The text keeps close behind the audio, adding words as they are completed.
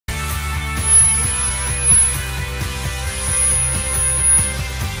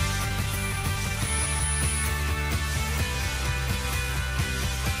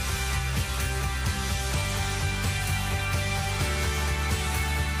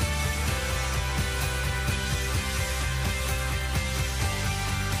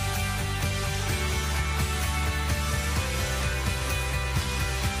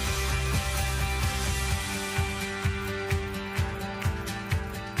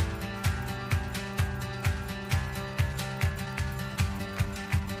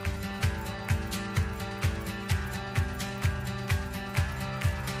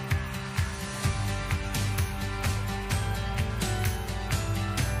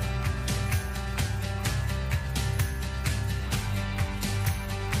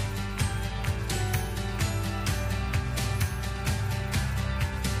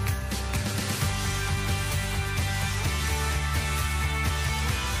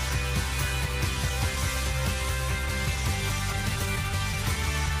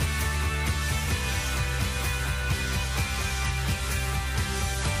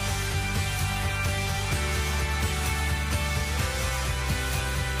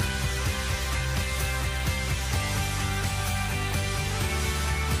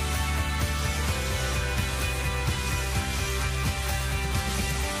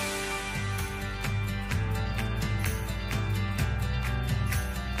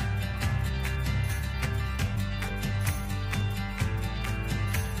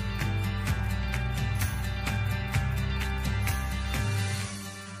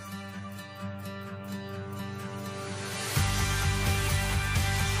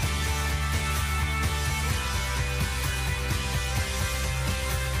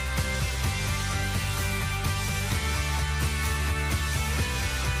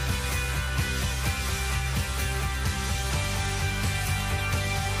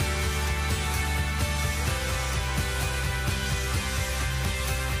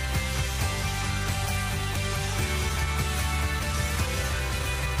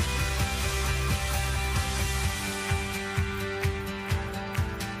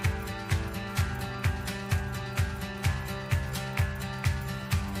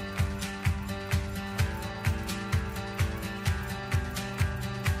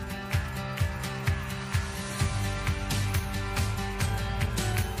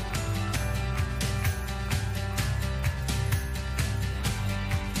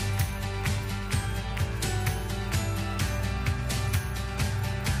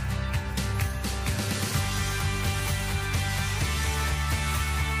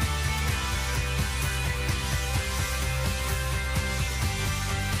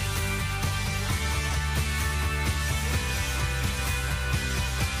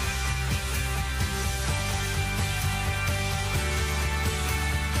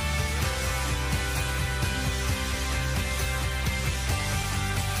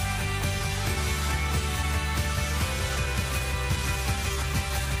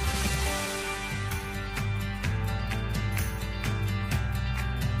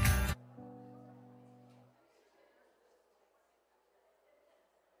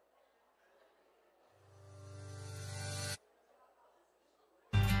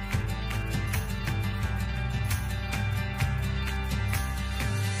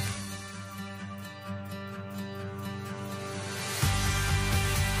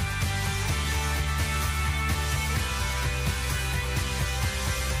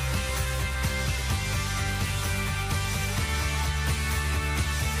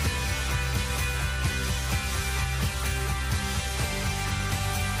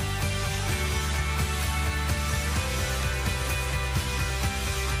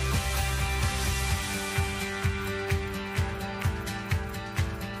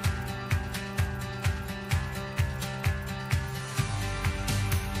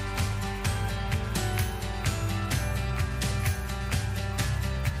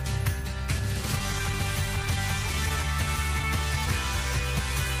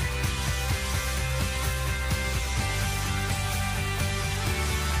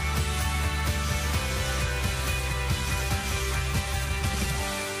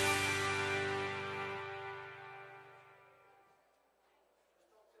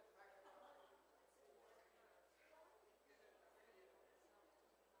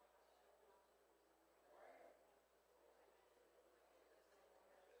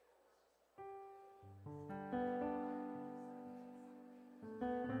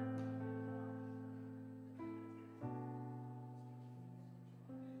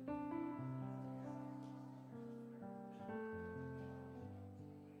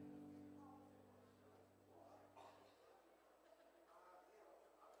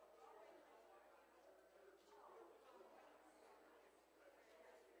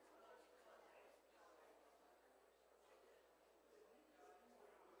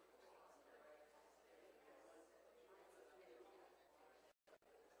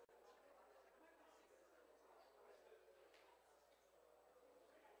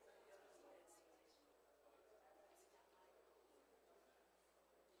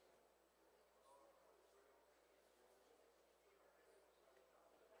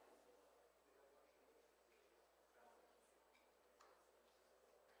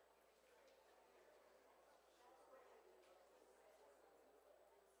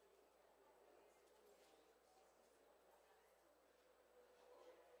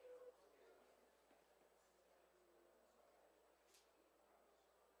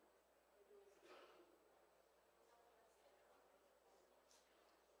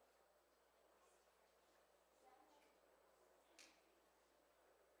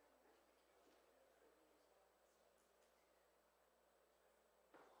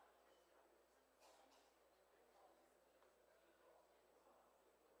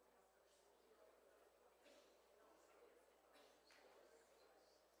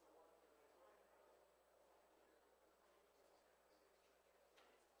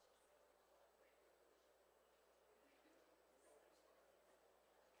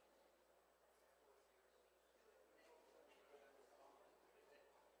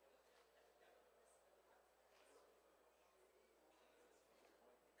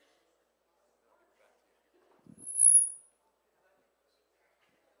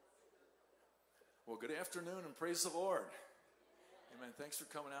Well, good afternoon and praise the Lord. Amen. Thanks for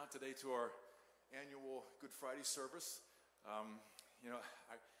coming out today to our annual Good Friday service. I'm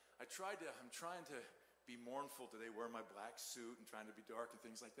trying to be mournful today, wear my black suit and trying to be dark and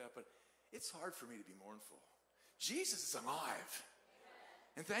things like that, but it's hard for me to be mournful. Jesus is alive.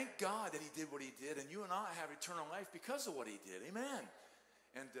 And thank God that he did what he did, and you and I have eternal life because of what he did. Amen.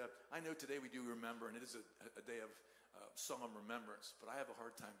 And I know today we do remember, and it is a day of solemn remembrance, but I have a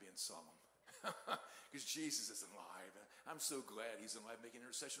hard time being solemn. Because Jesus is alive. I'm so glad he's alive making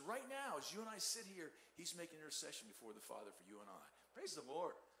intercession. Right now, as you and I sit here, he's making intercession before the Father for you and I. Praise the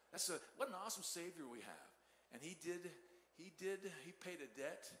Lord. What an awesome Savior we have. And he paid a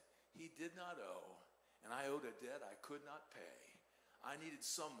debt he did not owe. And I owed a debt I could not pay. I needed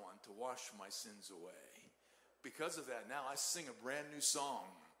someone to wash my sins away. Because of that, now I sing a brand new song.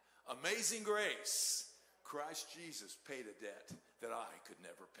 Amazing Grace. Christ Jesus paid a debt that I could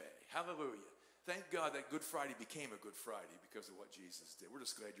never pay. Hallelujah. Thank God that Good Friday became a Good Friday because of what Jesus did. We're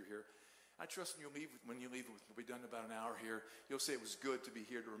just glad you're here. I trust when you leave, we'll be done in about an hour here. You'll say it was good to be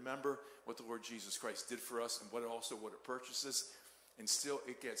here to remember what the Lord Jesus Christ did for us and what it purchases. And still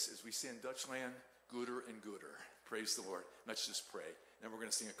it gets, as we say in Dutchland, gooder and gooder. Praise the Lord. Let's just pray. And then we're going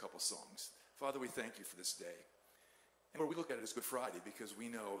to sing a couple songs. Father, we thank you for this day. And Lord, we look at it as Good Friday because we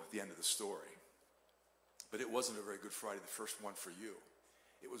know the end of the story. But it wasn't a very good Friday, the first one for you.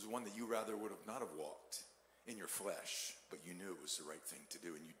 It was one that you rather would have not have walked in your flesh, but you knew it was the right thing to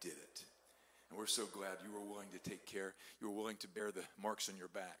do, and you did it. And we're so glad you were willing to take care. You were willing to bear the marks on your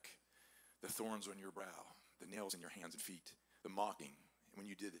back, the thorns on your brow, the nails in your hands and feet, the mocking. And when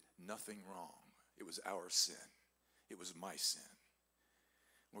you did nothing wrong, it was our sin. It was my sin.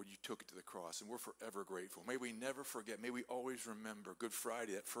 Lord, you took it to the cross, and we're forever grateful. May we never forget. May we always remember Good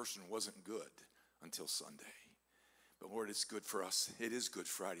Friday. That first one wasn't good until Sunday. But Lord, it's good for us. It is Good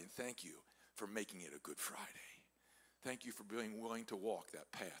Friday, and thank you for making it a Good Friday. Thank you for being willing to walk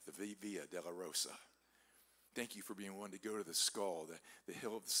that path, the Via della Rosa. Thank you for being willing to go to the skull, the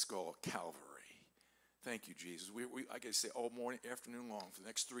hill of the skull, Calvary. Thank you, Jesus. We I got to say all morning, afternoon long, for the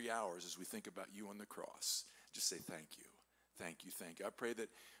next 3 hours as we think about you on the cross, just say thank you. Thank you, thank you. I pray that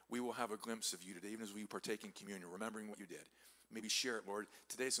we will have a glimpse of you today, even as we partake in communion, remembering what you did. Maybe share it, Lord.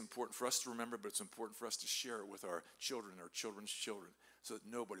 Today it's important for us to remember, but it's important for us to share it with our children, our children's children, so that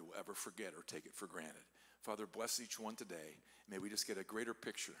nobody will ever forget or take it for granted. Father, bless each one today. May we just get a greater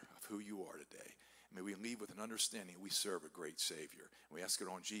picture of who you are today. May we leave with an understanding we serve a great Savior. And we ask it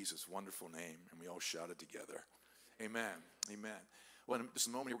on Jesus' wonderful name, and we all shout it together. Amen. Amen. Well, in just a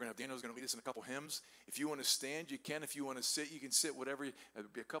moment, Daniel's going to lead us in a couple hymns. If you want to stand, you can. If you want to sit, you can sit. Whatever. It'll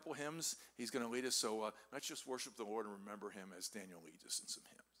be a couple hymns. He's going to lead us. So let's just worship the Lord and remember him as Daniel leads us in some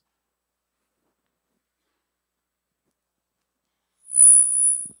hymns.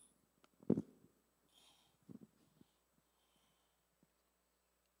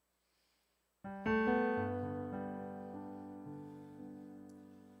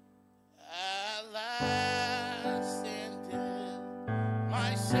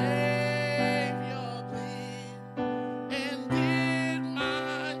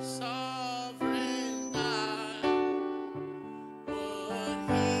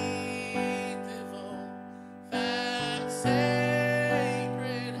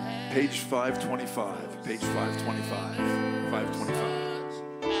 Page 525, page 525, 525.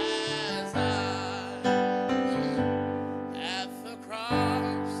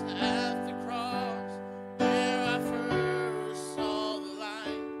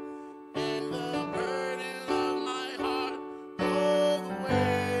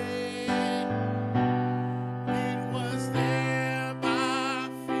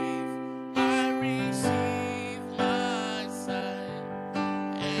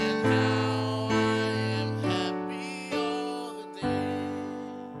 Now I am happy all the day.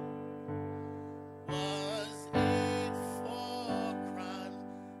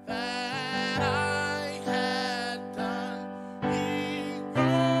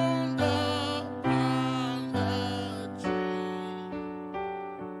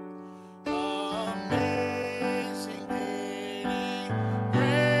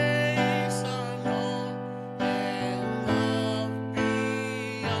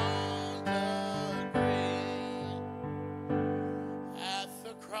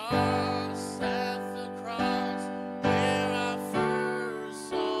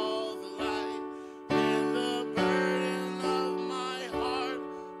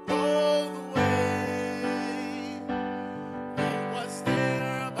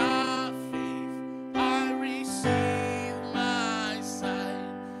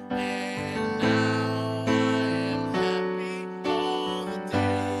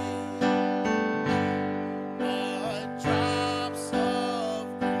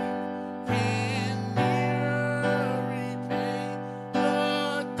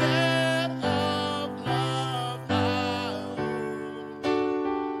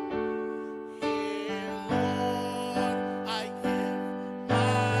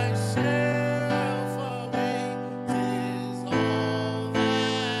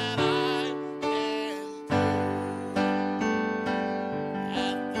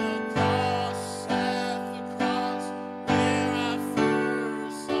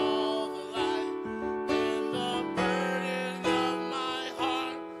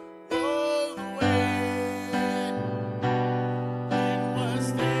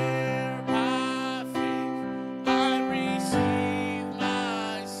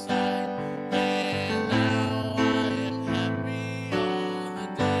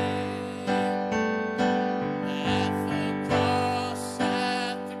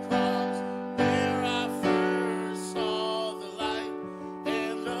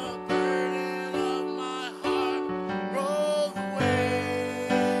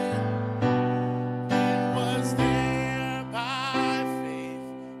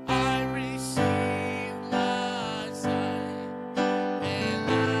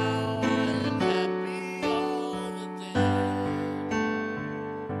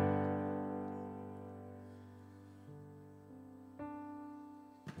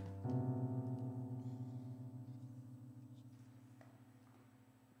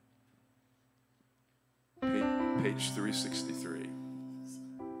 page 363.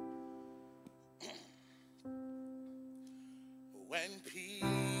 When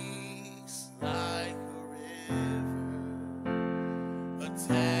peace like a river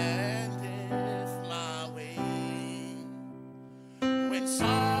attendeth my way, when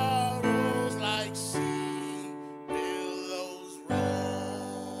sorrows like sea billows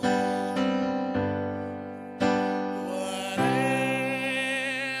roll, whatever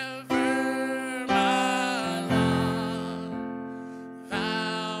my lot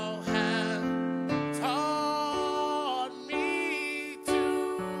thou hast taught me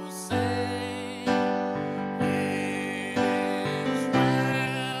to say, it is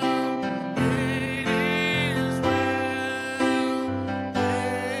well with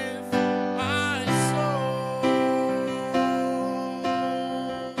my soul.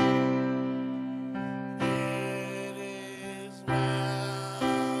 It is with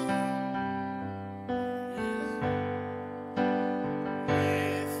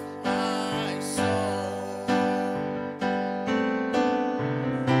my soul.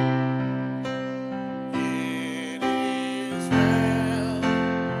 It is well,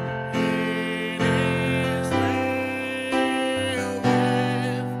 it is well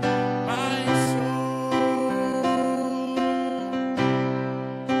with my soul.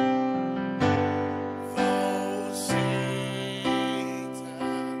 Though Satan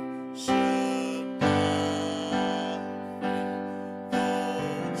should buffet,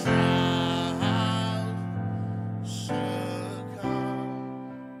 though trials should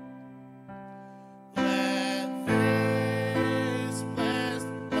come, let this blessed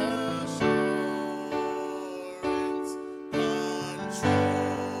assurance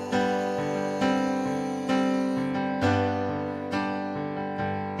control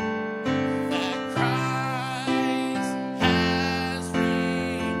that Christ has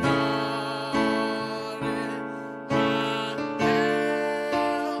regarded my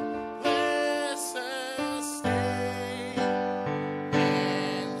helpless estate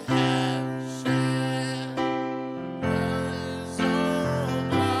and has shed His own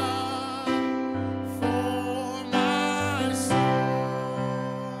blood for my soul.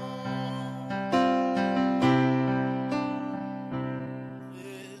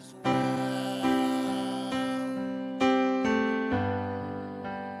 Is well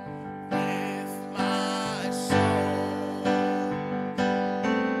with my soul.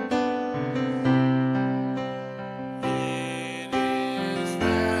 It is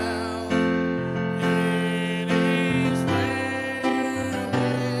well, it is well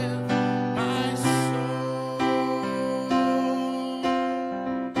with my soul.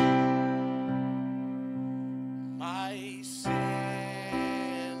 My sin,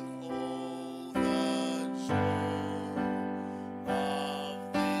 oh, the joy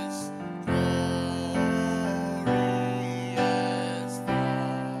of this glorious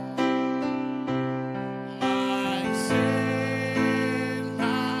thought. My sin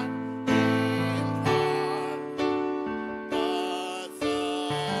not in part, but the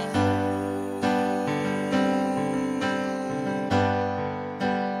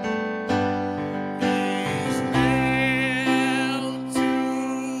is nailed to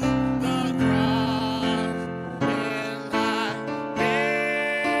the cross, and I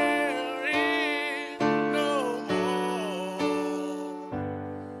bear it no more.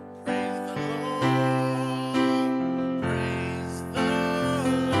 Praise the Lord, praise the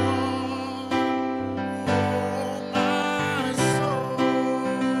Lord, oh my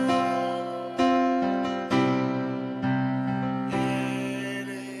soul.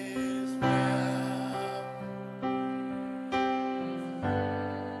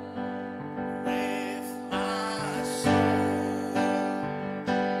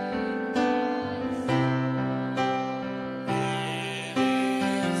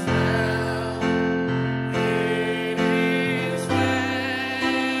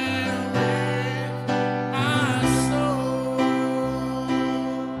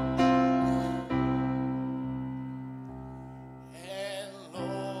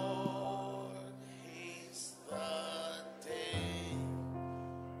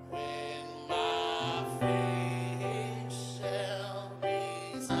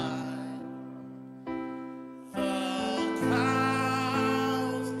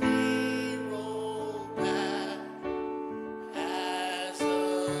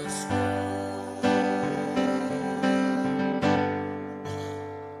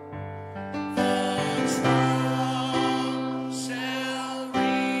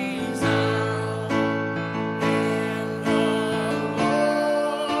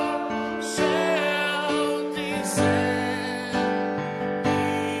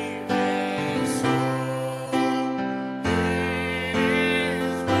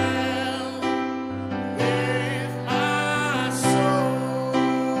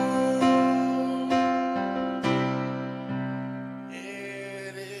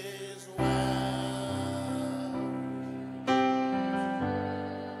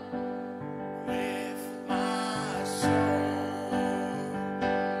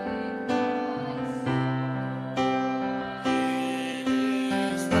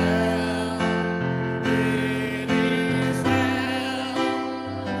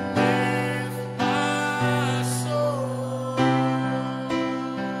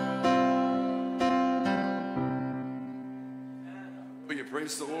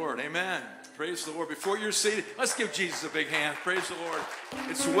 Lord. Amen. Praise the Lord. Before you're seated, let's give Jesus a big hand. Praise the Lord.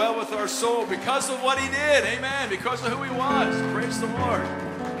 It's well with our soul because of what he did. Amen. Because of who he was. Praise the Lord.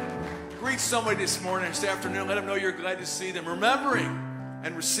 Greet somebody this morning, this afternoon. Let them know you're glad to see them. Remembering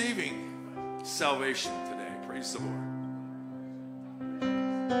and receiving salvation today. Praise the Lord.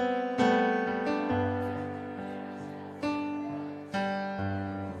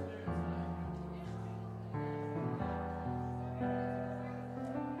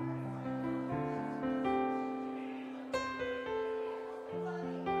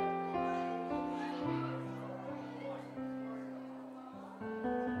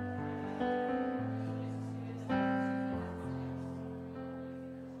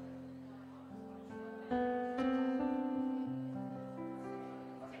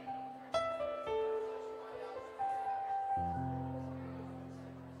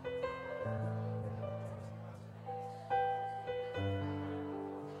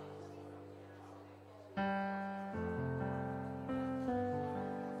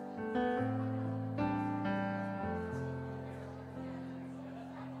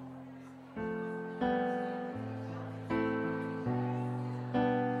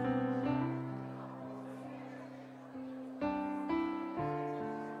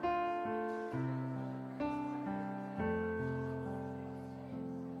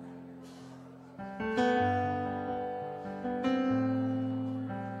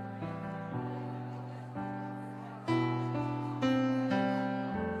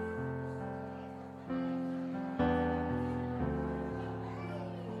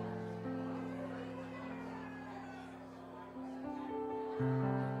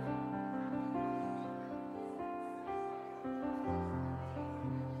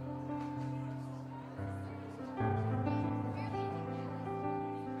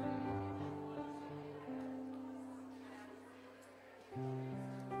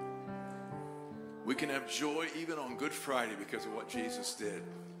 We can have joy even on Good Friday because of what Jesus did.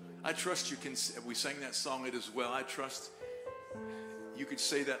 I trust you can, we sang that song, It Is Well. I trust you could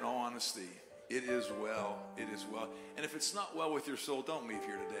say that in all honesty. It is well. It is well. And if it's not well with your soul, don't leave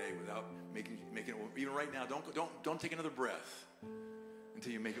here today without making it, even right now, don't take another breath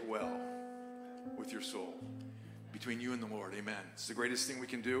until you make it well with your soul. Between you and the Lord, amen. It's the greatest thing we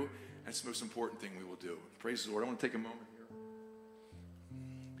can do, and it's the most important thing we will do. Praise the Lord. I want to take a moment here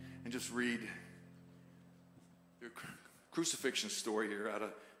and just read the crucifixion story here out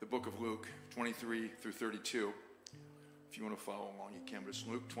of the book of Luke 23 through 32. If you want to follow along, you can, but it's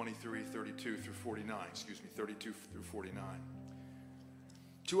Luke 23, 32 through 49. 32 through 49.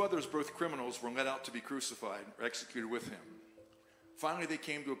 Two others, both criminals, were led out to be crucified or executed with him. Finally, they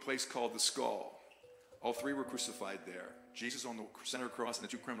came to a place called the Skull. All three were crucified there. Jesus on the center cross and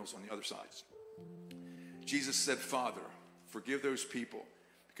the two criminals on the other sides. Jesus said, Father, forgive those people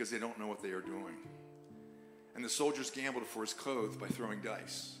because they don't know what they are doing. And the soldiers gambled for his clothes by throwing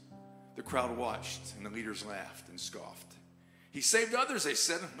dice. The crowd watched, and the leaders laughed and scoffed. He saved others, they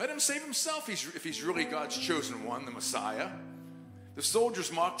said. Let him save himself if he's really God's chosen one, the Messiah. The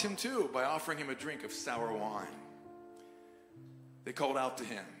soldiers mocked him too by offering him a drink of sour wine. They called out to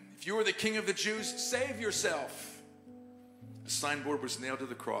him, if you are the king of the Jews, save yourself. A signboard was nailed to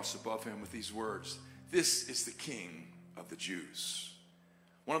the cross above him with these words, this is the king of the Jews.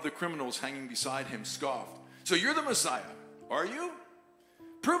 One of the criminals hanging beside him scoffed, so you're the Messiah, are you?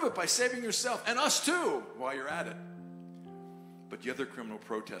 Prove it by saving yourself and us too while you're at it. But the other criminal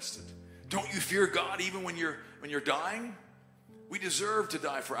protested, don't you fear God even when you're dying? We deserve to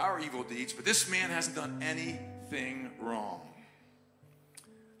die for our evil deeds, but this man hasn't done anything wrong.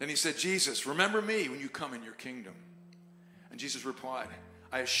 Then he said, Jesus, remember me when you come in your kingdom. And Jesus replied,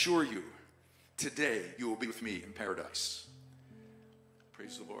 I assure you, today you will be with me in paradise.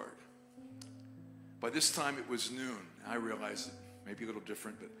 Praise the Lord. By this time it was noon. I realize it may be a little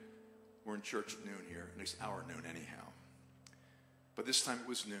different, but we're in church at noon here, at least our noon anyhow. But this time it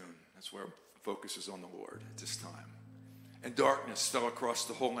was noon. That's where our focus is on the Lord at this time. And darkness fell across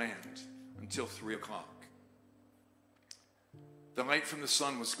the whole land until 3 o'clock. The light from the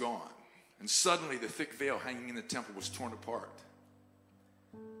sun was gone, and suddenly the thick veil hanging in the temple was torn apart.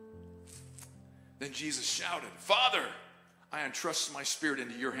 Then Jesus shouted, Father, I entrust my spirit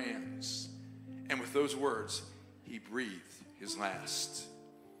into your hands. And with those words, he breathed his last.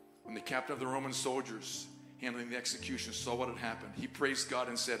 When the captain of the Roman soldiers handling the execution saw what had happened, he praised God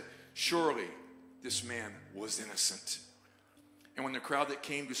and said, surely this man was innocent. And when the crowd that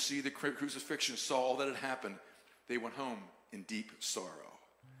came to see the crucifixion saw all that had happened, they went home in deep sorrow.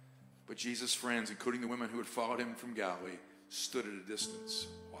 But Jesus' friends, including the women who had followed him from Galilee, stood at a distance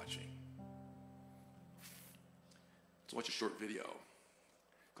watching. Let's watch a short video.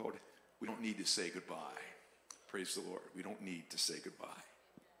 called We Don't Need to Say Goodbye. Praise the Lord. We don't need to say goodbye.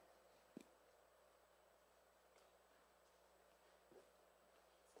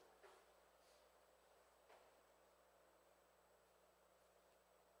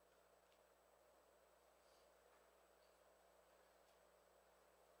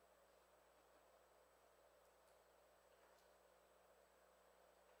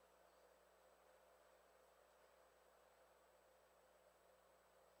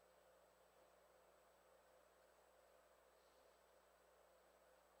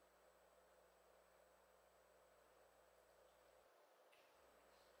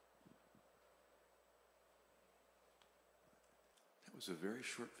 It was a very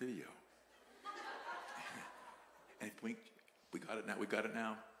short video. And we got it now. We got it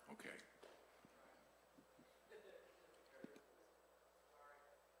now? Okay.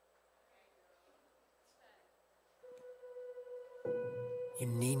 You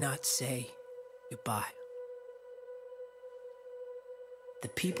need not say goodbye. The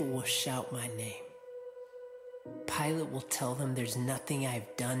people will shout my name. Pilate will tell them there's nothing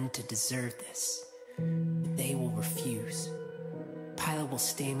I've done to deserve this. They will refuse. Pilate will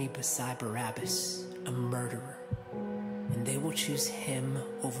stand me beside Barabbas, a murderer, and they will choose him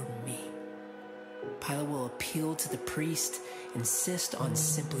over me. Pilate will appeal to the priest, insist on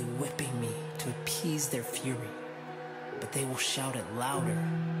simply whipping me to appease their fury. But they will shout it louder,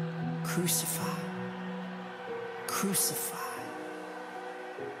 crucify, crucify.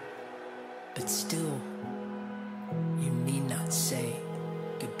 But still, you need not say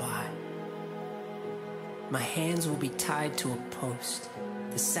goodbye. My hands will be tied to a post.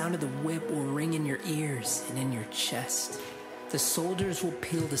 The sound of the whip will ring in your ears and in your chest. The soldiers will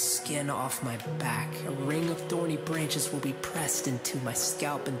peel the skin off my back. A ring of thorny branches will be pressed into my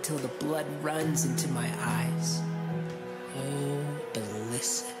scalp until the blood runs into my eyes. Oh, but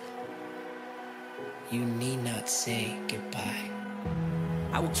listen. You need not say goodbye.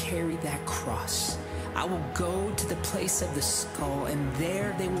 I will carry that cross. I will go to the place of the skull, and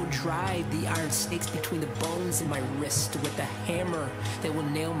there they will drive the iron stakes between the bones in my wrist. With a hammer, they will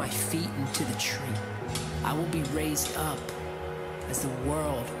nail my feet into the tree. I will be raised up as the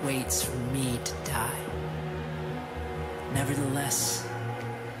world waits for me to die. Nevertheless,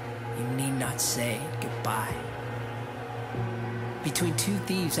 you need not say goodbye. Between two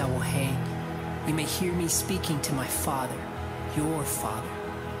thieves I will hang. You may hear me speaking to my Father, your Father.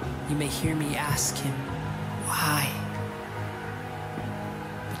 You may hear me ask him, why?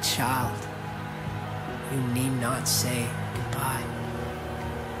 But child, you need not say goodbye.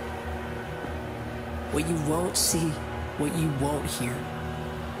 What you won't see, what you won't hear,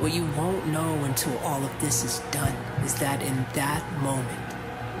 what you won't know until all of this is done, is that in that moment,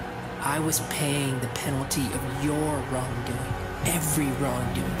 I was paying the penalty of your wrongdoing. Every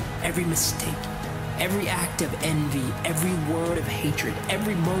wrongdoing, every mistake, every act of envy, every word of hatred,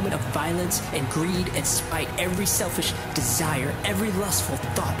 every moment of violence and greed and spite, every selfish desire, every lustful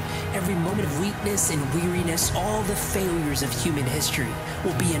thought, every moment of weakness and weariness, all the failures of human history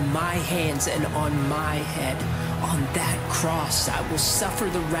will be in my hands and on my head. On that cross, I will suffer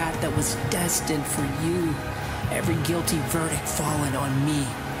the wrath that was destined for you. Every guilty verdict fallen on me.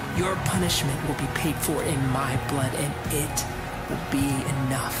 Your punishment will be paid for in my blood, and it will be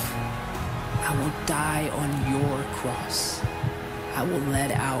enough. I will die on your cross. I will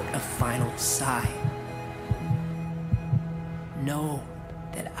let out a final sigh. Know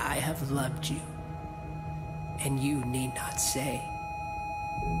that I have loved you, and you need not say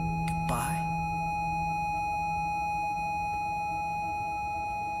goodbye.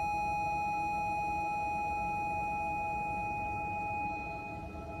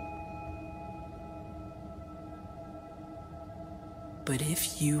 But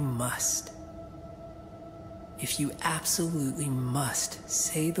if you must, if you absolutely must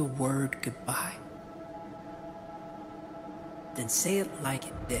say the word goodbye, then say it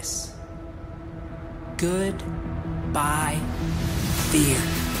like this. Goodbye, fear.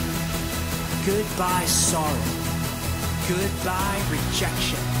 Goodbye, sorrow. Goodbye,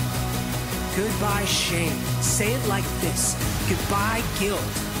 rejection. Goodbye, shame. Say it like this. Goodbye, guilt.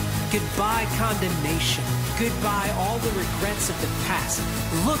 Goodbye, condemnation. Goodbye, all the regrets of the past.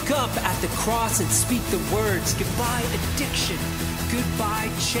 Look up at the cross and speak the words. Goodbye, addiction.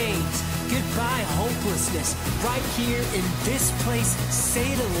 Goodbye, chains. Goodbye, hopelessness. Right here in this place,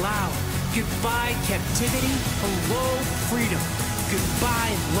 say it aloud. Goodbye, captivity. Hello, freedom.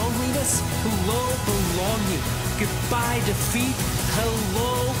 Goodbye, loneliness. Hello, belonging. Goodbye, defeat.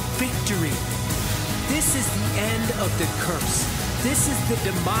 Hello, victory. This is the end of the curse. This is the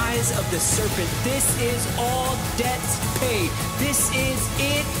demise of the serpent. This is all debts paid.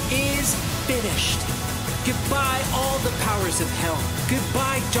 It is finished. Goodbye all the powers of hell.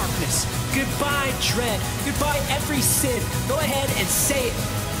 Goodbye darkness. Goodbye dread. Goodbye every sin. Go ahead and say it.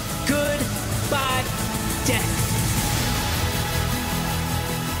 Goodbye death.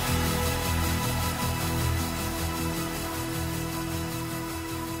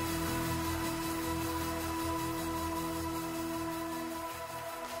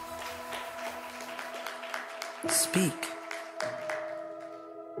 Speak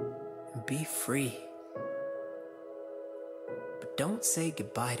and be free. But don't say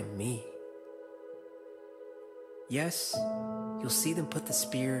goodbye to me. Yes, you'll see them put the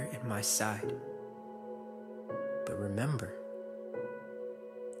spear in my side. But remember,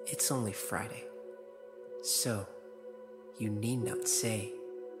 it's only Friday. So, you need not say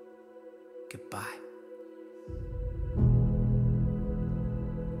goodbye.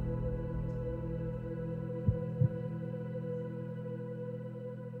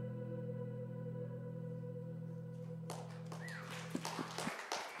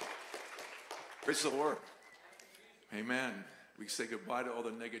 Praise the Lord. Amen. We say goodbye to all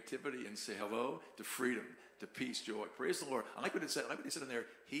the negativity and say hello to freedom, to peace, joy. Praise the Lord. I like what it said. I like what he said in there.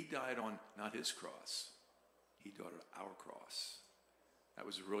 He died on not his cross. He died on our cross. That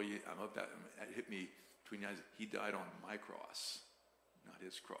was really, I love that. It hit me between the eyes. He died on my cross, not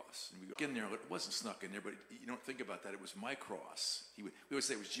his cross. And we go in there, it wasn't snuck in there, but you don't think about that. It was my cross. We always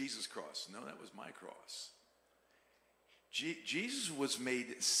say it was Jesus' cross. No, that was my cross. Jesus was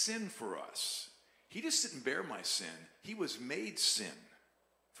made sin for us. He just didn't bear my sin. He was made sin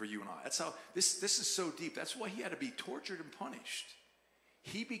for you and I. That's how, this is so deep. That's why he had to be tortured and punished.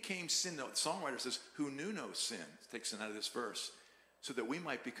 He became sin. The songwriter says, who knew no sin, takes it out of this verse, so that we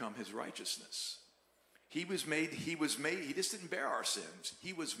might become his righteousness. He just didn't bear our sins.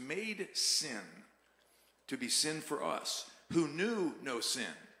 He was made sin to be sin for us, who knew no sin.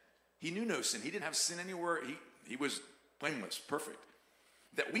 He knew no sin. He didn't have sin anywhere. He was blameless, perfect.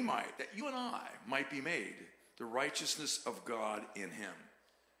 That you and I might be made the righteousness of God in him.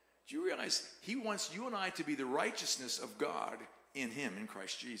 Do you realize he wants you and I to be the righteousness of God in him, in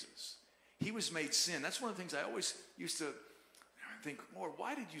Christ Jesus? He was made sin. That's one of the things I always used to think, Lord,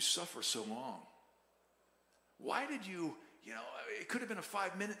 why did you suffer so long? Why did you, it could have been a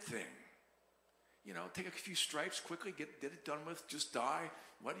 5-minute thing. Take a few stripes quickly, get it done with, just die.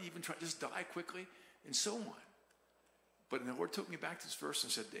 Why do you even try, just die quickly, and so on. But the Lord took me back to this verse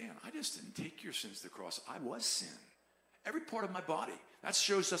and said, Dan, I just didn't take your sins to the cross. I was sin. Every part of my body. That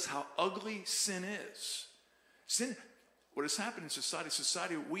shows us how ugly sin is. Sin, what has happened in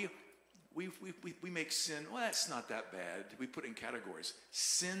society, we make sin, well, that's not that bad. We put in categories.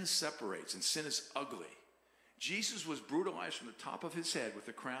 Sin separates, and sin is ugly. Jesus was brutalized from the top of his head with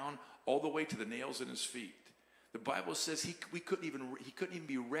the crown all the way to the nails in his feet. The Bible says he couldn't even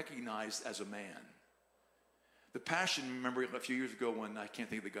be recognized as a man. The Passion, remember a few years ago when, I can't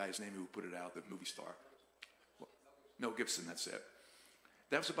think of the guy's name who put it out, the movie star. Mel Gibson, that's it.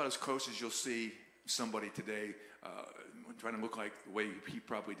 That was about as close as you'll see somebody today trying to look like the way he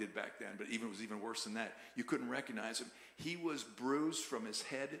probably did back then, but it was even worse than that. You couldn't recognize him. He was bruised from his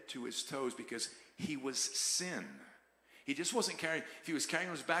head to his toes because he was sin. He just wasn't carrying, if he was carrying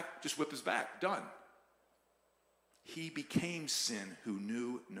on his back, just whip his back, done. He became sin who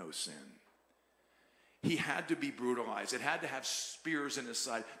knew no sin. He had to be brutalized. It had to have spears in his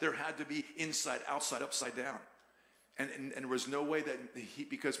side. There had to be inside, outside, upside down. And there was no way that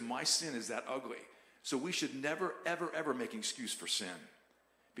because my sin is that ugly. So we should never, ever, ever make an excuse for sin.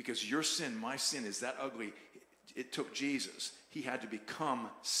 Because your sin, my sin is that ugly. It took Jesus. He had to become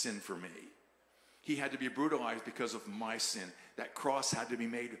sin for me. He had to be brutalized because of my sin. That cross had to be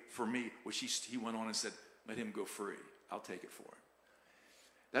made for me, which he went on and said, let him go free. I'll take it for him.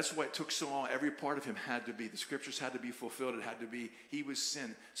 That's why it took so long. Every part of him had to be. The scriptures had to be fulfilled. It had to be. He was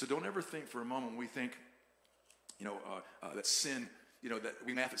sin. So don't ever think for a moment when we think, that sin, that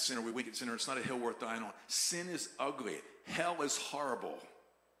we laugh at sin or we wink at sin or it's not a hill worth dying on. Sin is ugly. Hell is horrible.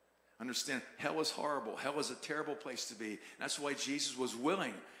 Understand? Hell is horrible. Hell is a terrible place to be. That's why Jesus was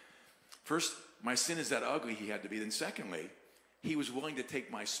willing. First, my sin is that ugly, he had to be. Then secondly, he was willing to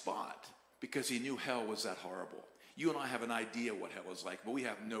take my spot because he knew hell was that horrible. You and I have an idea what hell is like, but we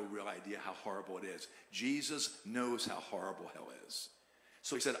have no real idea how horrible it is. Jesus knows how horrible hell is.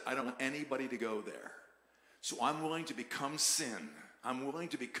 So he said, I don't want anybody to go there. So I'm willing to become sin. I'm willing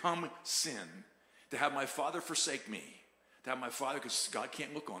to become sin, to have my Father forsake me, to have my Father, because God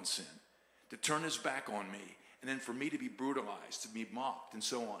can't look on sin, to turn his back on me, and then for me to be brutalized, to be mocked, and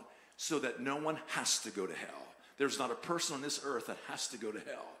so on, so that no one has to go to hell. There's not a person on this earth that has to go to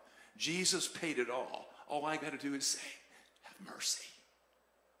hell. Jesus paid it all. All I got to do is say, have mercy.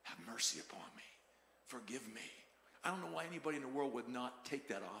 Have mercy upon me. Forgive me. I don't know why anybody in the world would not take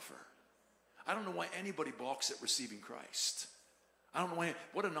that offer. I don't know why anybody balks at receiving Christ. I don't know why.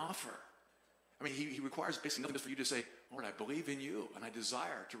 What an offer. I mean, he requires basically nothing for you to say, Lord, I believe in you, and I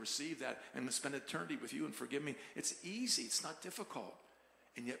desire to receive that and spend eternity with you and forgive me. It's easy. It's not difficult.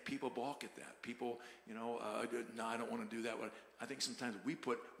 And yet people balk at that. People, no, I don't want to do that. I think sometimes we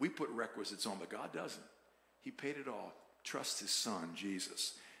put requisites on, but God doesn't. He paid it all. Trust his son,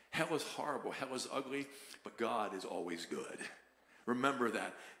 Jesus. Hell is horrible. Hell is ugly, but God is always good. Remember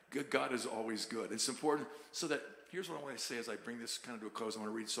that. God is always good. It's important. So that, here's what I want to say as I bring this kind of to a close. I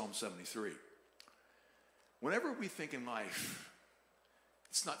want to read Psalm 73. Whenever we think in life,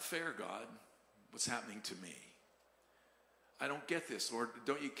 it's not fair, God, what's happening to me. I don't get this, Lord.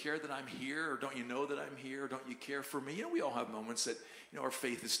 Don't you care that I'm here? Or don't you know that I'm here? Or don't you care for me? We all have moments that, our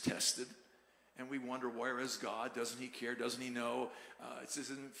faith is tested. And we wonder, where is God? Doesn't he care? Doesn't he know? This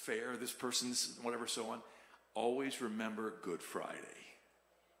isn't fair. This person's whatever, so on. Always remember Good Friday.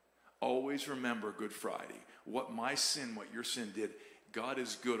 Always remember Good Friday. What my sin, what your sin did, God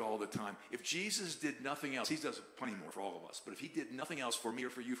is good all the time. If Jesus did nothing else, he does plenty more for all of us, but if he did nothing else for me or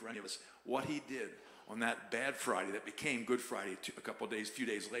for you, for any of us, what he did on that bad Friday that became Good Friday a few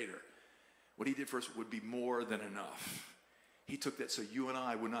days later, what he did for us would be more than enough. He took that so you and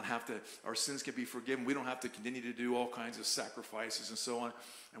I would not have to, our sins can be forgiven. We don't have to continue to do all kinds of sacrifices and so on.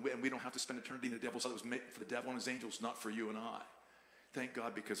 And we don't have to spend eternity in the devil's house. It was made for the devil and his angels, not for you and I. Thank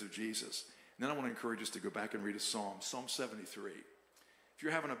God because of Jesus. And then I want to encourage us to go back and read a psalm, Psalm 73. If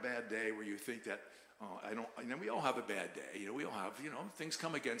you're having a bad day where you think that, we all have a bad day. We all have, things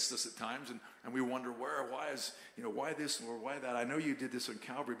come against us at times and we wonder why this or why that? I know you did this on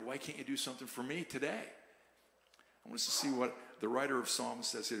Calvary, but why can't you do something for me today? I want us to see what the writer of Psalms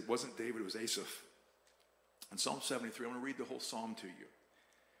says. It wasn't David, it was Asaph. In Psalm 73, I want to read the whole psalm to you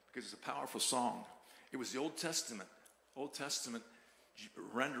because it's a powerful song. It was the Old Testament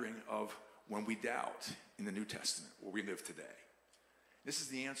rendering of when we doubt in the New Testament, where we live today. This is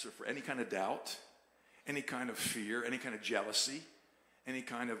the answer for any kind of doubt, any kind of fear, any kind of jealousy, any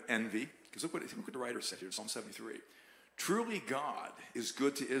kind of envy. Because look what the writer said here in Psalm 73. Truly God is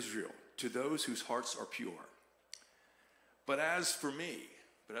good to Israel, to those whose hearts are pure. But as for me,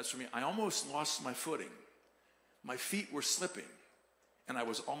 I almost lost my footing. My feet were slipping, and I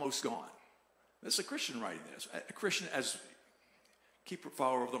was almost gone. This is a Christian writing this. A Christian as keeper,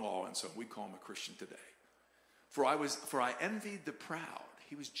 follower of the law, and so we call him a Christian today. For I envied the proud.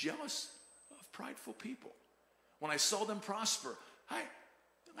 He was jealous of prideful people. When I saw them prosper,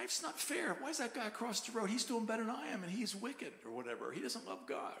 life's not fair. Why is that guy across the road? He's doing better than I am, and he's wicked or whatever. He doesn't love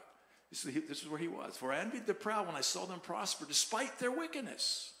God. This is where he was. For I envied the proud when I saw them prosper, despite their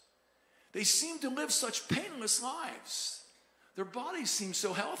wickedness. They seem to live such painless lives. Their bodies seem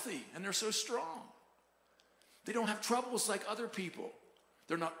so healthy, and they're so strong. They don't have troubles like other people.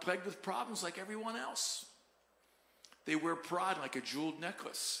 They're not plagued with problems like everyone else. They wear pride like a jeweled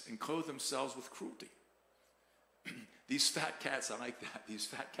necklace and clothe themselves with cruelty. These fat cats, I like that. These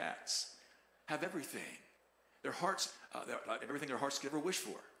fat cats have everything. Their hearts, everything their hearts could ever wish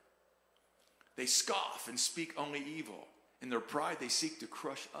for. They scoff and speak only evil. In their pride, they seek to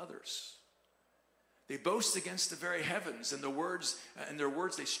crush others. They boast against the very heavens, and their words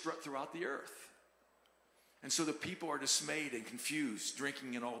they strut throughout the earth. And so the people are dismayed and confused,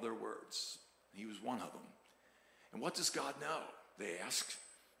 drinking in all their words. He was one of them. And what does God know? They ask.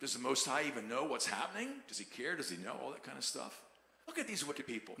 Does the Most High even know what's happening? Does he care? Does he know all that kind of stuff? Look at these wicked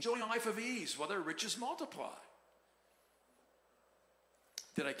people, enjoying a life of ease while their riches multiply.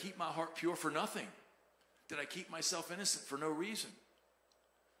 Did I keep my heart pure for nothing? Did I keep myself innocent for no reason?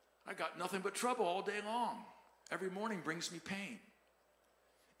 I got nothing but trouble all day long. Every morning brings me pain.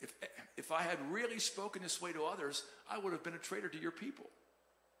 If I had really spoken this way to others, I would have been a traitor to your people.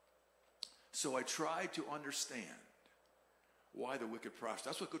 So I tried to understand why the wicked prosper.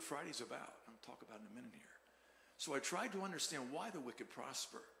 That's what Good Friday's about. I'm going to talk about it in a minute here. So I tried to understand why the wicked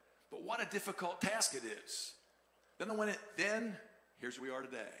prosper. But what a difficult task it is. Then here's where we are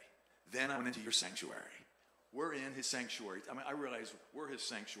today. Then I went into your sanctuary. We're in his sanctuary. I realize we're his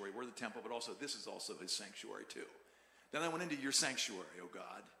sanctuary. We're the temple, but also this is also his sanctuary too. Then I went into your sanctuary, oh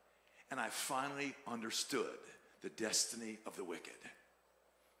God, and I finally understood the destiny of the wicked.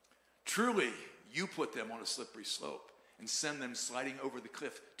 Truly, you put them on a slippery slope and send them sliding over the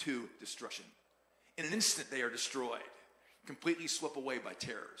cliff to destruction. In an instant, they are destroyed, completely swept away by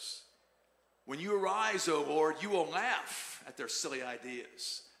terrors. When you arise, O Lord, you will laugh at their silly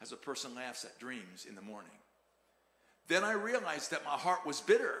ideas as a person laughs at dreams in the morning. Then I realized that my heart was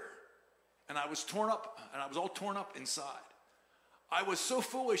bitter, and I was torn up, and I was all torn up inside. I was so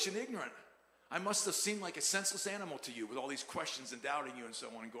foolish and ignorant. I must have seemed like a senseless animal to you with all these questions and doubting you and so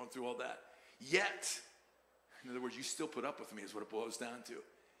on and going through all that. Yet, in other words, you still put up with me is what it boils down to.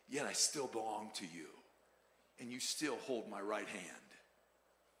 Yet I still belong to you, and you still hold my right hand.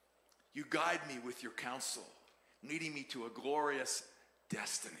 You guide me with your counsel, leading me to a glorious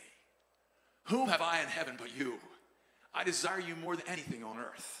destiny. Whom have I in heaven but you? I desire you more than anything on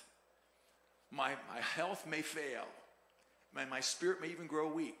earth. My health may fail. My spirit may even grow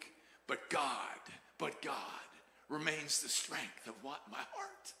weak. But God remains the strength of what? My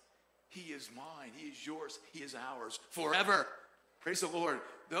heart. He is mine. He is yours. He is ours forever. Praise the Lord.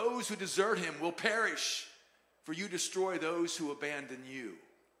 Those who desert him will perish, for you destroy those who abandon you.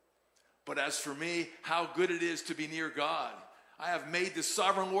 But as for me, how good it is to be near God. I have made the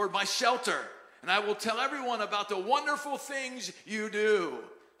sovereign Lord my shelter, and I will tell everyone about the wonderful things you do.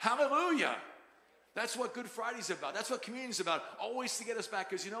 Hallelujah. That's what Good Friday's about. That's what communion's about. Always to get us back.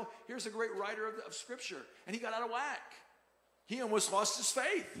 Because, here's a great writer of Scripture, and he got out of whack. He almost lost his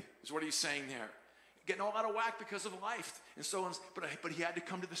faith, is what he's saying there. Getting all out of whack because of life. And so on. But he had to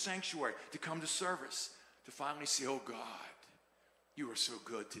come to the sanctuary, to come to service, to finally see, oh God, you are so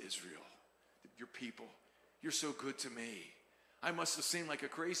good to Israel, your people. You're so good to me. I must have seemed like a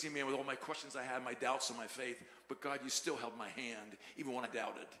crazy man with all my questions I had, my doubts and my faith. But God, you still held my hand, even when I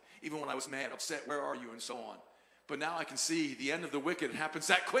doubted. Even when I was mad, upset, where are you, and so on. But now I can see the end of the wicked happens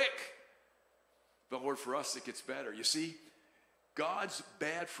that quick. But Lord, for us, it gets better. You see, God's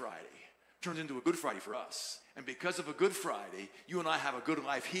bad Friday turns into a Good Friday for us. And because of a Good Friday, you and I have a good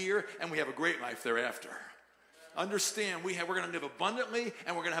life here, and we have a great life thereafter. Understand, we're going to live abundantly,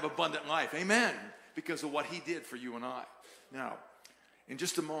 and we're going to have abundant life. Amen. Because of what he did for you and I. Now, in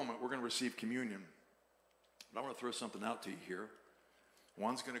just a moment, we're going to receive communion. But I want to throw something out to you here.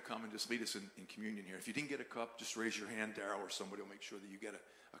 Juan's going to come and just lead us in communion here. If you didn't get a cup, just raise your hand, Darryl, or somebody will make sure that you get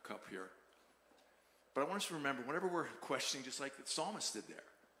a cup here. But I want us to remember, whenever we're questioning, just like the psalmist did there,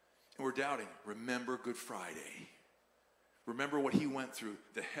 and we're doubting, remember Good Friday. Remember what he went through,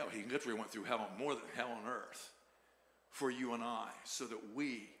 the hell. He literally went through hell, more than hell on earth, for you and I, so that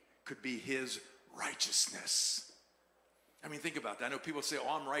we could be his righteousness. I mean, think about that. I know people say,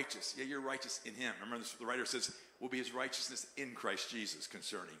 oh, I'm righteous. Yeah, you're righteous in him. Remember, the writer says, we'll be his righteousness in Christ Jesus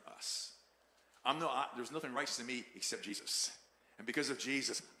concerning us. There's nothing righteous in me except Jesus. And because of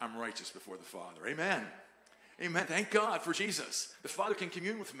Jesus, I'm righteous before the Father. Amen. Amen. Thank God for Jesus. The Father can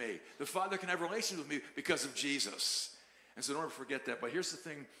commune with me. The Father can have relations with me because of Jesus. And so don't ever forget that. But here's the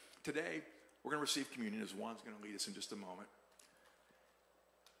thing. Today, we're going to receive communion as Juan's going to lead us in just a moment.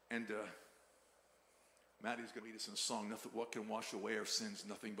 And Maddie's going to lead us in a song, what can wash away our sins?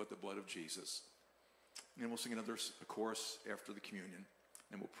 Nothing but the blood of Jesus. And then we'll sing another chorus after the communion.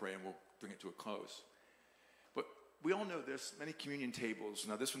 And we'll pray and we'll bring it to a close. But we all know this. Many communion tables,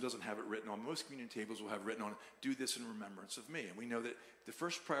 now this one doesn't have it written on. Most communion tables will have written on, do this in remembrance of me. And we know that the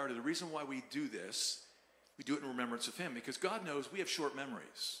first priority, the reason why we do this, we do it in remembrance of him. Because God knows we have short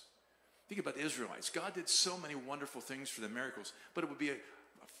memories. Think about the Israelites. God did so many wonderful things for them, miracles. But it would be a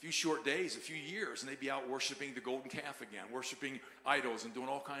few short days, a few years, and they'd be out worshiping the golden calf again, worshiping idols and doing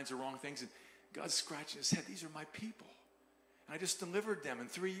all kinds of wrong things. And God's scratching his head. These are my people. And I just delivered them. In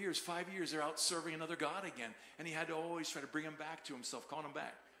 3 years, 5 years, they're out serving another God again. And he had to always try to bring them back to himself, calling them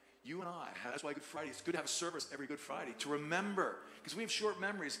back. You and I, that's why Good Friday, it's good to have a service every Good Friday, to remember. Because we have short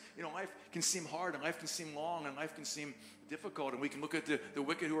memories. Life can seem hard, and life can seem long, and life can seem difficult. And we can look at the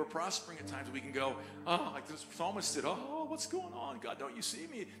wicked who are prospering at times. We can go, oh, like this psalmist did, oh, what's going on? God, don't you see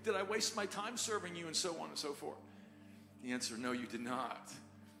me? Did I waste my time serving you? And so on and so forth. The answer, no, you did not.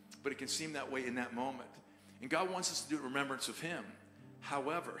 But it can seem that way in that moment. And God wants us to do it in remembrance of him.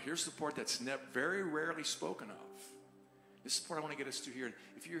 However, here's the part that's very rarely spoken of. This is the part I want to get us to here.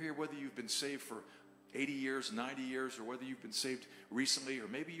 If you're here, whether you've been saved for 80 years, 90 years, or whether you've been saved recently, or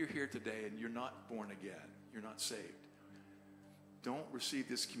maybe you're here today and you're not born again, you're not saved, don't receive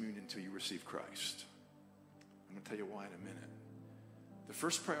this communion until you receive Christ. I'm going to tell you why in a minute. The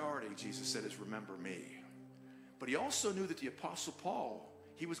first priority, Jesus said, is remember me. But he also knew that the Apostle Paul,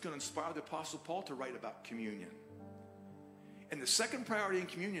 he was going to inspire the Apostle Paul to write about communion. And the second priority in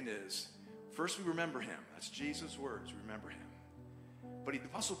communion is, first we remember him. That's Jesus' words, remember him. But the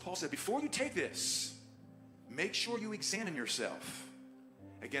Apostle Paul said, before you take this, make sure you examine yourself.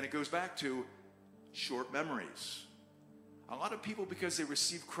 Again, it goes back to short memories. A lot of people, because they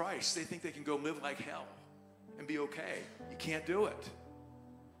receive Christ, they think they can go live like hell and be okay. You can't do it.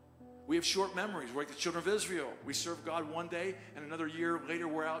 We have short memories. We're like the children of Israel. We serve God one day, and another year later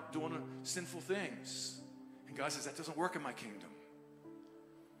we're out doing sinful things. And God says, that doesn't work in my kingdom.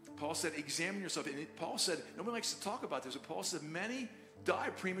 Paul said, examine yourself. And Paul said, nobody likes to talk about this, but Paul said, many die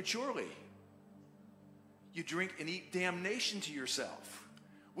prematurely. You drink and eat damnation to yourself.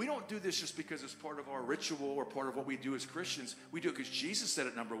 We don't do this just because it's part of our ritual or part of what we do as Christians. We do it because Jesus said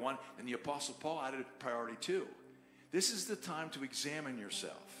it, number one, and the Apostle Paul added priority two. This is the time to examine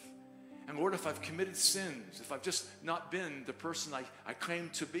yourself. And Lord, if I've committed sins, if I've just not been the person I claim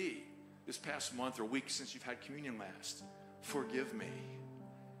to be this past month or week since you've had communion last, forgive me.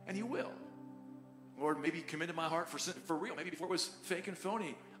 And He will. Lord, maybe you committed my heart for real. Maybe before it was fake and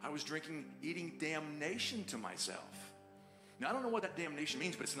phony, I was eating damnation to myself. Now, I don't know what that damnation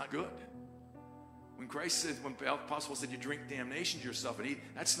means, but it's not good. When the Apostle said you drink damnation to yourself and eat,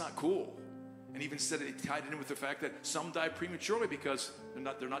 that's not cool. And even said it tied in with the fact that some die prematurely because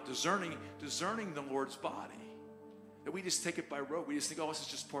they're not discerning the Lord's body. That we just take it by rote. We just think, oh, this is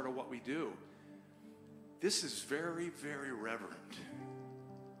just part of what we do. This is very, very reverent.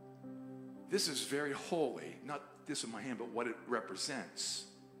 This is very holy. Not this in my hand, but what it represents.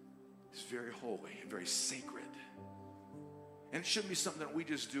 It's very holy and very sacred. And it shouldn't be something that we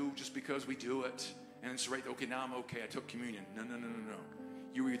just do just because we do it. And it's right, okay, now I'm okay, I took communion. No.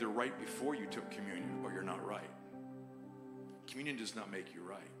 You were either right before you took communion or you're not right. Communion does not make you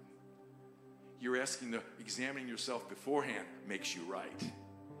right. You're examining yourself beforehand makes you right.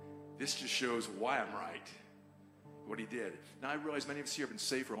 This just shows why I'm right. What He did. Now I realize many of us here have been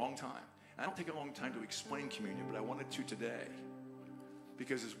saved for a long time. I don't take a long time to explain communion, but I wanted to today.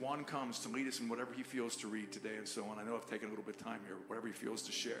 Because as Juan comes to lead us in whatever he feels to read today and so on, I know I've taken a little bit of time here, whatever he feels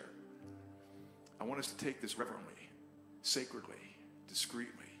to share. I want us to take this reverently, sacredly,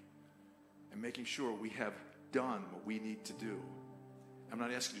 discreetly, and making sure we have done what we need to do. I'm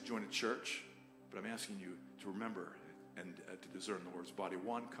not asking you to join a church, but I'm asking you to remember and to discern the Lord's body.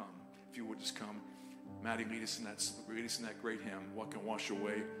 Juan, come. If you would just come. Maddie, lead us in that great hymn, What Can Wash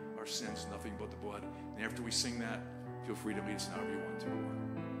Away Our Sins? Nothing But the Blood. And after we sing that, feel free to lead us however you want to.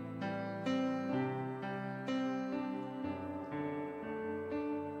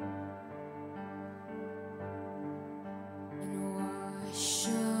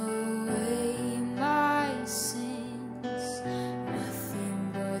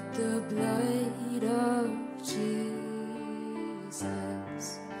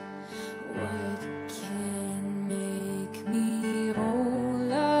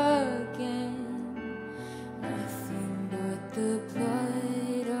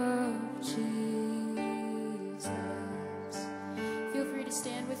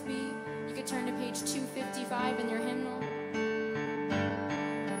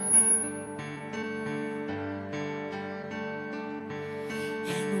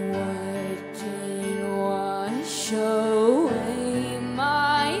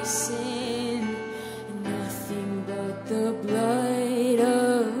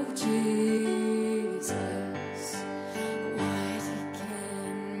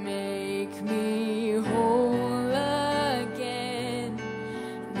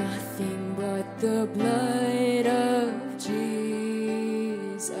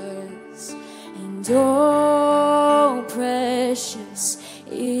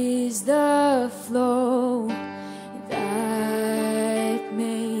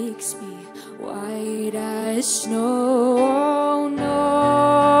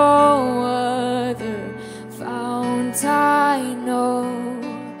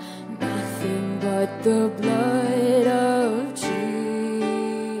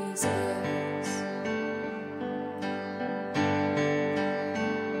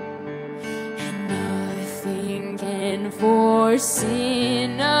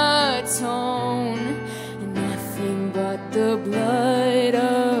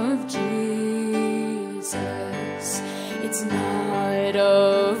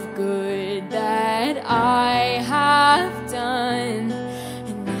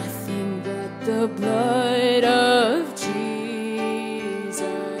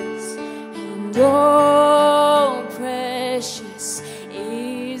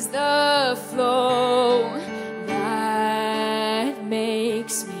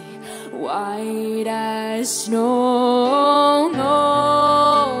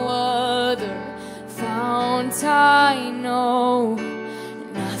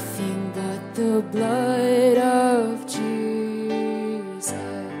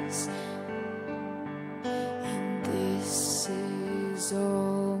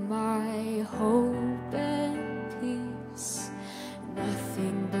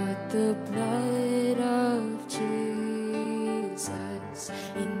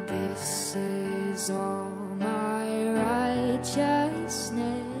 All my righteousness,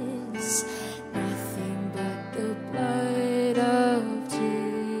 nothing but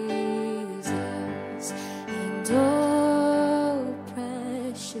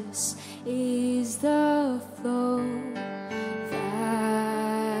precious is the flow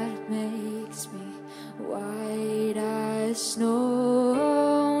that makes me white as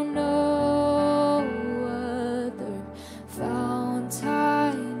snow. No other fount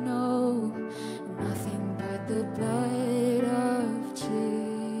I know, nothing but the blood of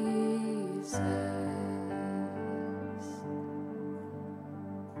Jesus.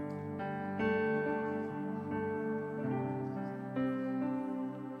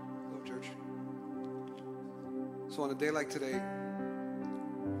 Hello, church. So on a day like today,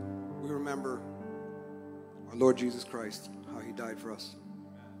 we remember our Lord Jesus Christ, how he died for us.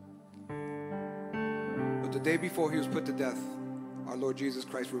 But the day before he was put to death, our Lord Jesus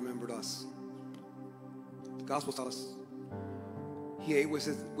Christ remembered us. The gospel tells us he ate with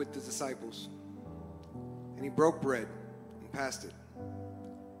the disciples, and he broke bread and passed it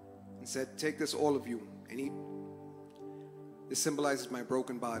and said, "Take this, all of you, and eat. This symbolizes my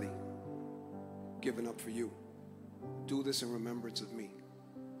broken body given up for you. Do this in remembrance of me."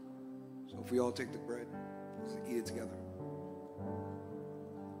 So if we all take the bread, let's eat it together.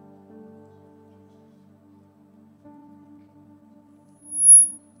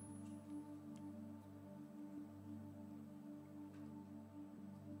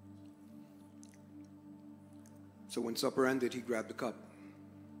 So when supper ended, he grabbed the cup,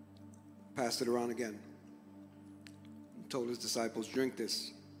 passed it around again, and told his disciples, "Drink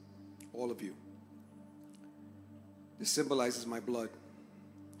this, all of you. This symbolizes my blood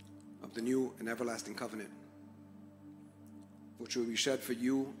of the new and everlasting covenant, which will be shed for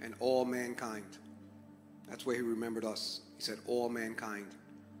you and all mankind." That's where he remembered us. He said all mankind,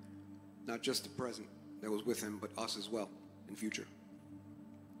 not just the present that was with him, but us as well in future.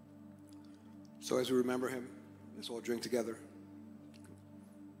 So as we remember him, let's all drink together.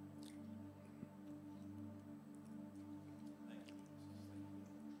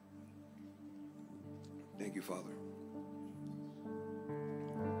 Thank you, Father.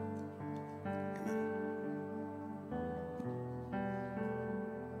 Amen.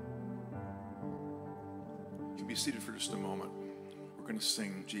 You can be seated for just a moment. We're going to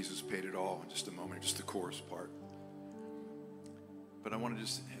sing Jesus Paid It All in just a moment, just the chorus part. But I want to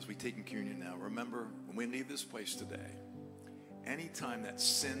just, as we take in communion now, remember when we leave this place today, anytime that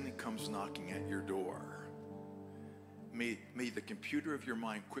sin comes knocking at your door, may the computer of your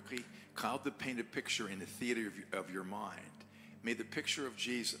mind quickly cloud the painted picture in the theater of your mind. May the picture of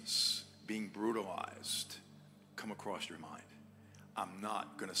Jesus being brutalized come across your mind. I'm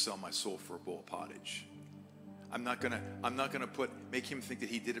not going to sell my soul for a bowl of pottage. I'm not going to make him think that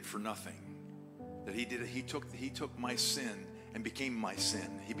he did it for nothing. That he did it. He took my sin and became my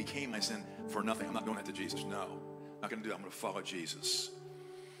sin. He became my sin for nothing. I'm not doing that to Jesus. No, I'm not going to do that. I'm going to follow Jesus.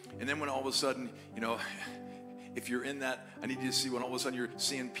 And then when all of a sudden, if you're in that, I need you to see when all of a sudden you're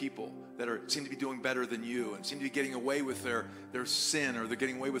seeing people that seem to be doing better than you and seem to be getting away with their sin, or they're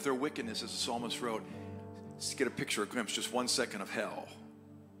getting away with their wickedness, as the psalmist wrote. Just get a picture, a glimpse, just 1 second of hell.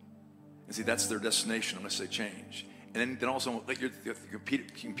 And see, that's their destination unless they change. And then also let the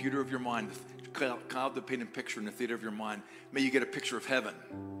computer of your mind cloud the painted picture in the theater of your mind. May you get a picture of heaven.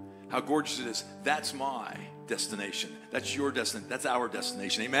 How gorgeous it is. That's my destination. That's your destination. That's our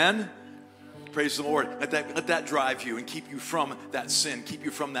destination. Amen? Praise the Lord. Let that drive you and keep you from that sin, keep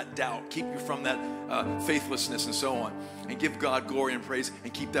you from that doubt, keep you from that faithlessness and so on. And give God glory and praise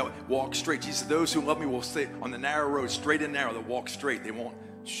and keep that, walk straight. Jesus said, those who love me will stay on the narrow road, straight and narrow. They'll walk straight. They won't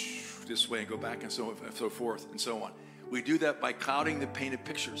this way and go back and so forth and so on. We do that by clouding the painted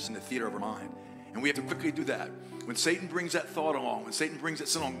pictures in the theater of our mind. And we have to quickly do that. When Satan brings that thought along, when Satan brings that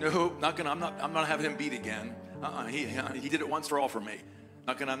sin along, no, I'm not having him beat again. He did it once for all for me.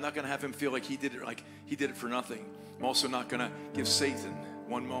 I'm not gonna have him feel like he did it for nothing. I'm also not gonna give Satan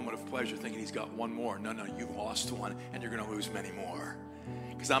one moment of pleasure thinking he's got one more. No, you've lost one and you're gonna lose many more.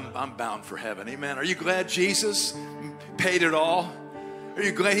 Because I'm bound for heaven. Amen. Are you glad Jesus paid it all? Are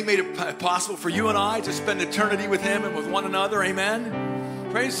you glad he made it possible for you and I to spend eternity with him and with one another? Amen.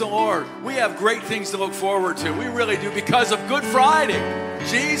 Praise the Lord. We have great things to look forward to. We really do, because of Good Friday.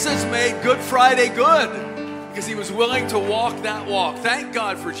 Jesus made Good Friday good because he was willing to walk that walk. Thank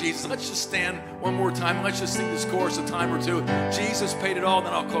God for Jesus. Let's just stand one more time. Let's just sing this chorus a time or two. Jesus paid it all.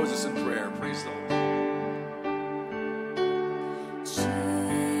 Then I'll close this in prayer. Praise the Lord.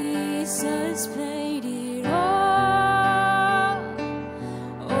 Jesus paid it all.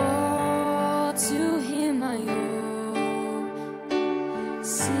 To him I owe.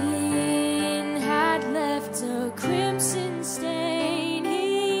 Sin had left a crimson stain.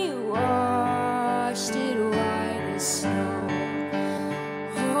 He washed it white as snow.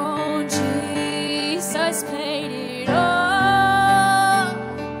 Oh, Jesus paid it all.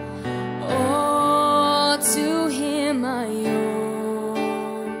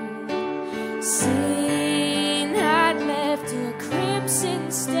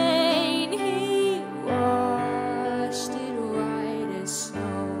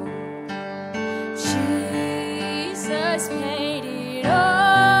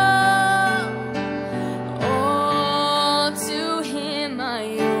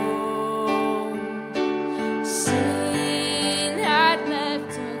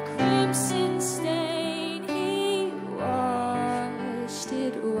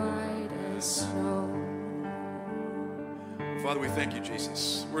 we thank you,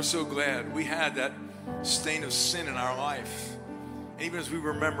 Jesus. We're so glad we had that stain of sin in our life. And even as we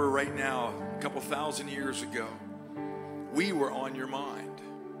remember right now, a couple thousand years ago, we were on your mind.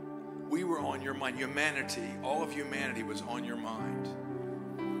 We were on your mind. Humanity, all of humanity was on your mind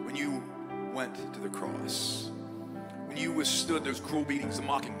when you went to the cross. When you withstood those cruel beatings, the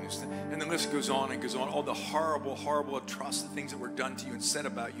mockings, and the list goes on and goes on. All the horrible, horrible, atrocious things that were done to you and said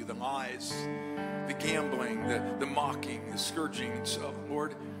about you, the lies, the gambling, the mocking, the scourging. And so,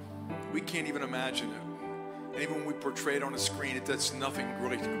 Lord, we can't even imagine it. And even when we portray it on a screen, it does nothing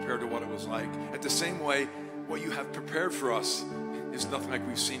really compared to what it was like. At the same way, what you have prepared for us is nothing like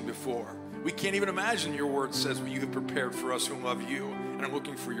we've seen before. We can't even imagine, your word says, what you have prepared for us who love you and are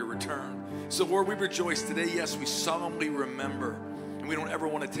looking for your return. So, Lord, we rejoice today. Yes, we solemnly remember, and we don't ever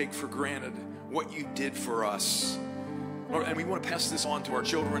want to take for granted what you did for us. Lord, and we want to pass this on to our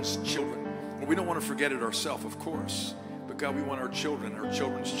children's children. We don't want to forget it ourselves, of course. But God, we want our children, our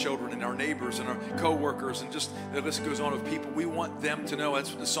children's children, and our neighbors, and our co-workers, and just the list goes on of people. We want them to know.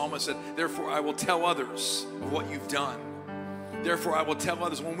 That's what the psalmist said. Therefore, I will tell others of what you've done. Therefore, I will tell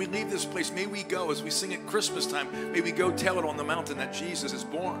others. When we leave this place, may we go, as we sing at Christmas time, may we go tell it on the mountain that Jesus is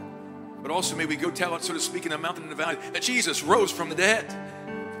born. But also may we go tell it, so to speak, in the mountain and the valley, that Jesus rose from the dead.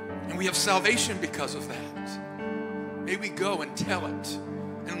 And we have salvation because of that. May we go and tell it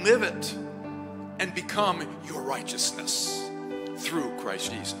and live it and become your righteousness through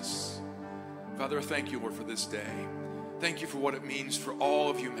Christ Jesus. Father, thank you, Lord, for this day. Thank you for what it means for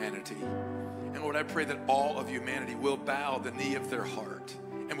all of humanity. And Lord, I pray that all of humanity will bow the knee of their heart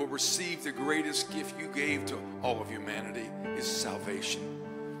and will receive the greatest gift you gave to all of humanity, is salvation.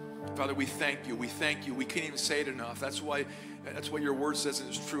 Father, we thank you. We thank you. We can't even say it enough. That's why your word says it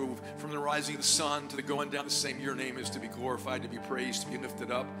is true. From the rising of the sun to the going down, the same, your name is to be glorified, to be praised, to be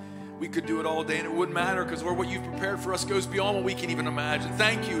lifted up. We could do it all day and it wouldn't matter, because, Lord, what you've prepared for us goes beyond what we can even imagine.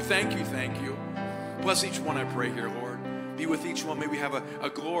 Thank you, thank you, thank you. Bless each one, I pray here, Lord. Be with each one. May we have a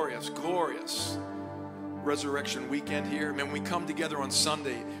glorious, glorious resurrection weekend here. May we come together on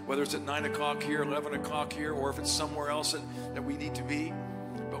Sunday, whether it's at 9 o'clock here, 11 o'clock here, or if it's somewhere else that we need to be.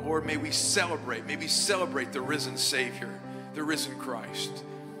 But Lord, may we celebrate the risen Savior, the risen Christ.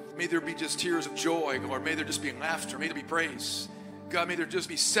 May there be just tears of joy, Lord. May there just be laughter. May there be praise. God, may there just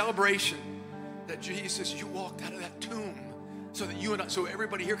be celebration that Jesus, you walked out of that tomb so that so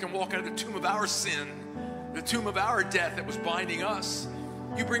everybody here can walk out of the tomb of our sin, the tomb of our death that was binding us.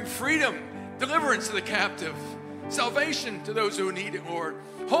 You bring freedom, deliverance to the captive, salvation to those who need it, Lord,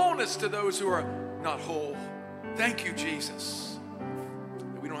 wholeness to those who are not whole. Thank you, Jesus,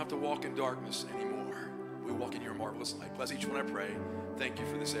 that we don't have to walk in darkness anymore. We walk in your marvelous light. Bless each one, I pray. Thank you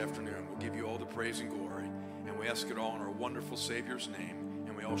for this afternoon. We'll give you all the praise and glory. And we ask it all in our wonderful Savior's name.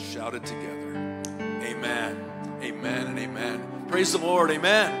 And we all shout it together. Amen. Amen and amen. Praise the Lord.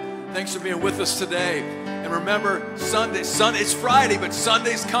 Amen. Thanks for being with us today. And remember, Sunday, it's Friday, but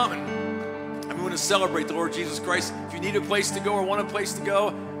Sunday's coming. And we want to celebrate the Lord Jesus Christ. If you need a place to go or want a place to go,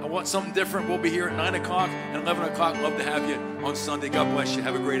 I want something different, we'll be here at 9 o'clock and 11 o'clock. Love to have you on Sunday. God bless you.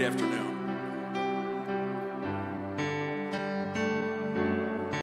 Have a great afternoon.